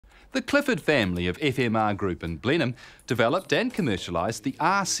The Clifford family of FMR Group in Blenheim developed and commercialised the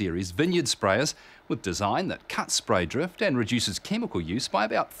R-Series vineyard sprayers with design that cuts spray drift and reduces chemical use by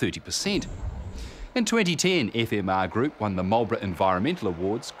about 30%. In 2010, FMR Group won the Marlborough Environmental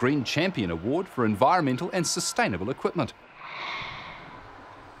Awards Green Champion Award for environmental and sustainable equipment.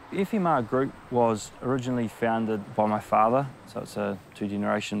 The FMR Group was originally founded by my father, so it's a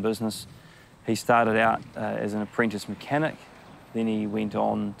two-generation business. He started out as an apprentice mechanic, then he went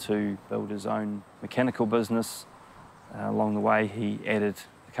on to build his own mechanical business. Along the way, he added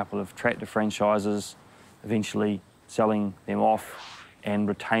a couple of tractor franchises, eventually selling them off and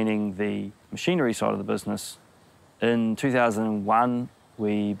retaining the machinery side of the business. In 2001,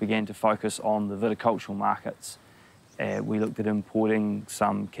 we began to focus on the viticultural markets. We looked at importing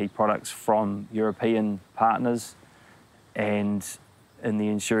some key products from European partners, and in the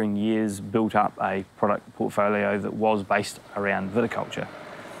ensuing years built up a product portfolio that was based around viticulture.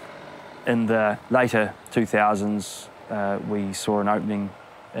 In the later 2000s, we saw an opening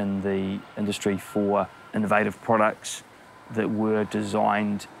in the industry for innovative products that were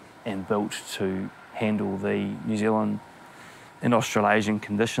designed and built to handle the New Zealand and Australasian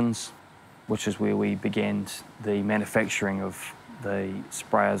conditions, which is where we began the manufacturing of the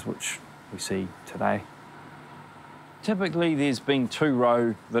sprayers which we see today. Typically, there's been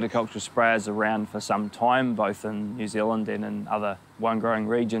two-row viticulture sprayers around for some time, both in New Zealand and in other wine-growing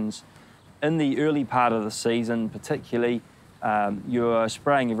regions. In the early part of the season, particularly, you're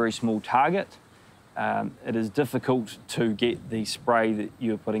spraying a very small target. It is difficult to get the spray that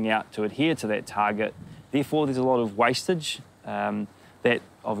you're putting out to adhere to that target. Therefore, there's a lot of wastage that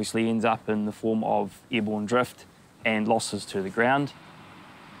obviously ends up in the form of airborne drift and losses to the ground.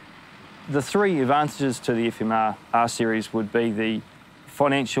 The three advantages to the FMR R-Series would be the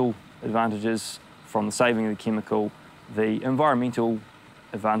financial advantages from the saving of the chemical, the environmental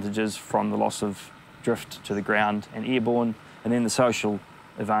advantages from the loss of drift to the ground and airborne, and then the social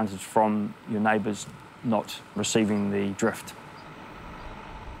advantage from your neighbours not receiving the drift.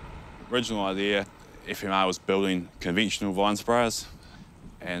 Original idea, FMR was building conventional vine sprayers,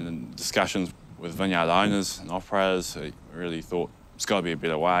 and in discussions with vineyard owners and operators, we really thought there's got to be a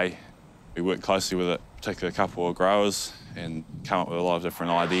better way. We worked closely with a particular couple of growers and come up with a lot of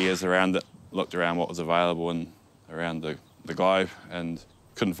different ideas around it, looked around what was available and around the globe and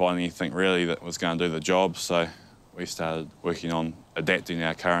couldn't find anything really that was going to do the job, so we started working on adapting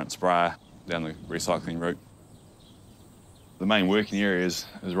our current sprayer down the recycling route. The main working area is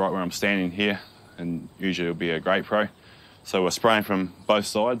right where I'm standing here, and usually it'll be a Grape Pro. So we're spraying from both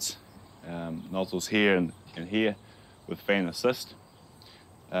sides, nozzles here and here with fan assist.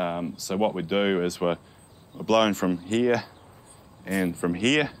 So what we do is we're blowing from here and from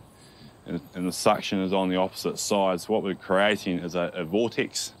here, and the suction is on the opposite side. So what we're creating is a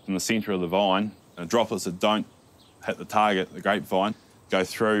vortex in the centre of the vine, and droplets that don't hit the target, the grapevine, go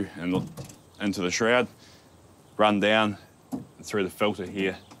through and into the shroud, run down through the filter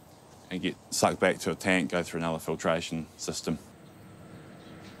here and get sucked back to a tank, go through another filtration system.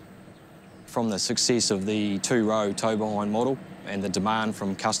 From the success of the two-row tow-behind model and the demand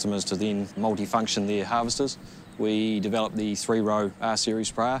from customers to then multi-function their harvesters, we developed the three-row R-Series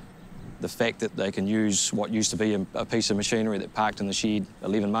sprayer. The fact that they can use what used to be a piece of machinery that parked in the shed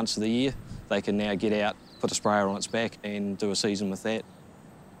 11 months of the year, they can now get out, put a sprayer on its back and do a season with that.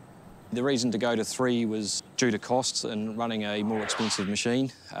 The reason to go to three was due to costs and running a more expensive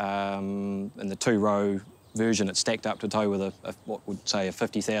machine. In the two-row version, it stacked up to tow with what would say a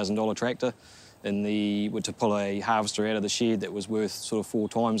 $50,000 tractor. To pull a harvester out of the shed that was worth sort of 4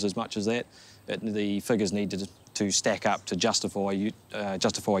 times as much as that, the figures needed to stack up to justify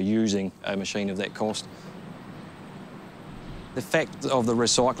using a machine of that cost. The fact of the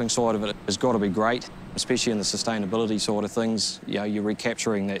recycling side of it has got to be great, especially in the sustainability side of things. You know, you're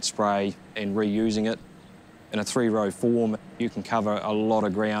recapturing that spray and reusing it. In a three-row form, you can cover a lot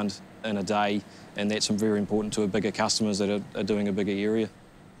of ground in a day, and that's very important to bigger customers that are doing a bigger area.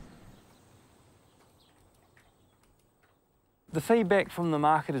 The feedback from the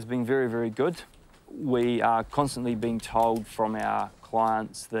market has been very, very good. We are constantly being told from our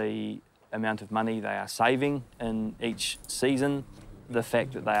clients the amount of money they are saving in each season, the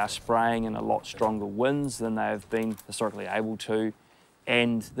fact that they are spraying in a lot stronger winds than they have been historically able to,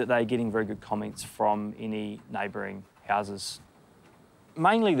 and that they're getting very good comments from any neighbouring houses.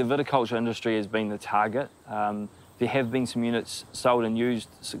 Mainly the viticulture industry has been the target. There have been some units sold and used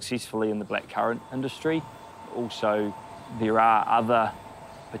successfully in the blackcurrant industry. Also, there are other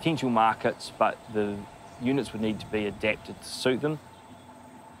potential markets, but the units would need to be adapted to suit them.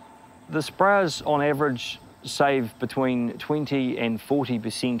 The sprayers on average save between 20 and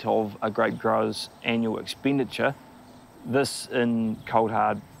 40% of a grape grower's annual expenditure. This in cold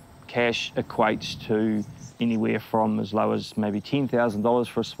hard cash equates to anywhere from as low as maybe $10,000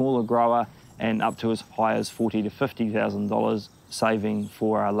 for a smaller grower and up to as high as $40,000 to $50,000 saving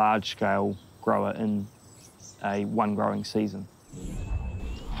for a large-scale grower in a one growing season.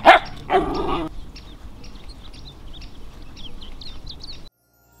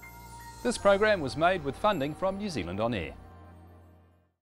 This program was made with funding from New Zealand On Air.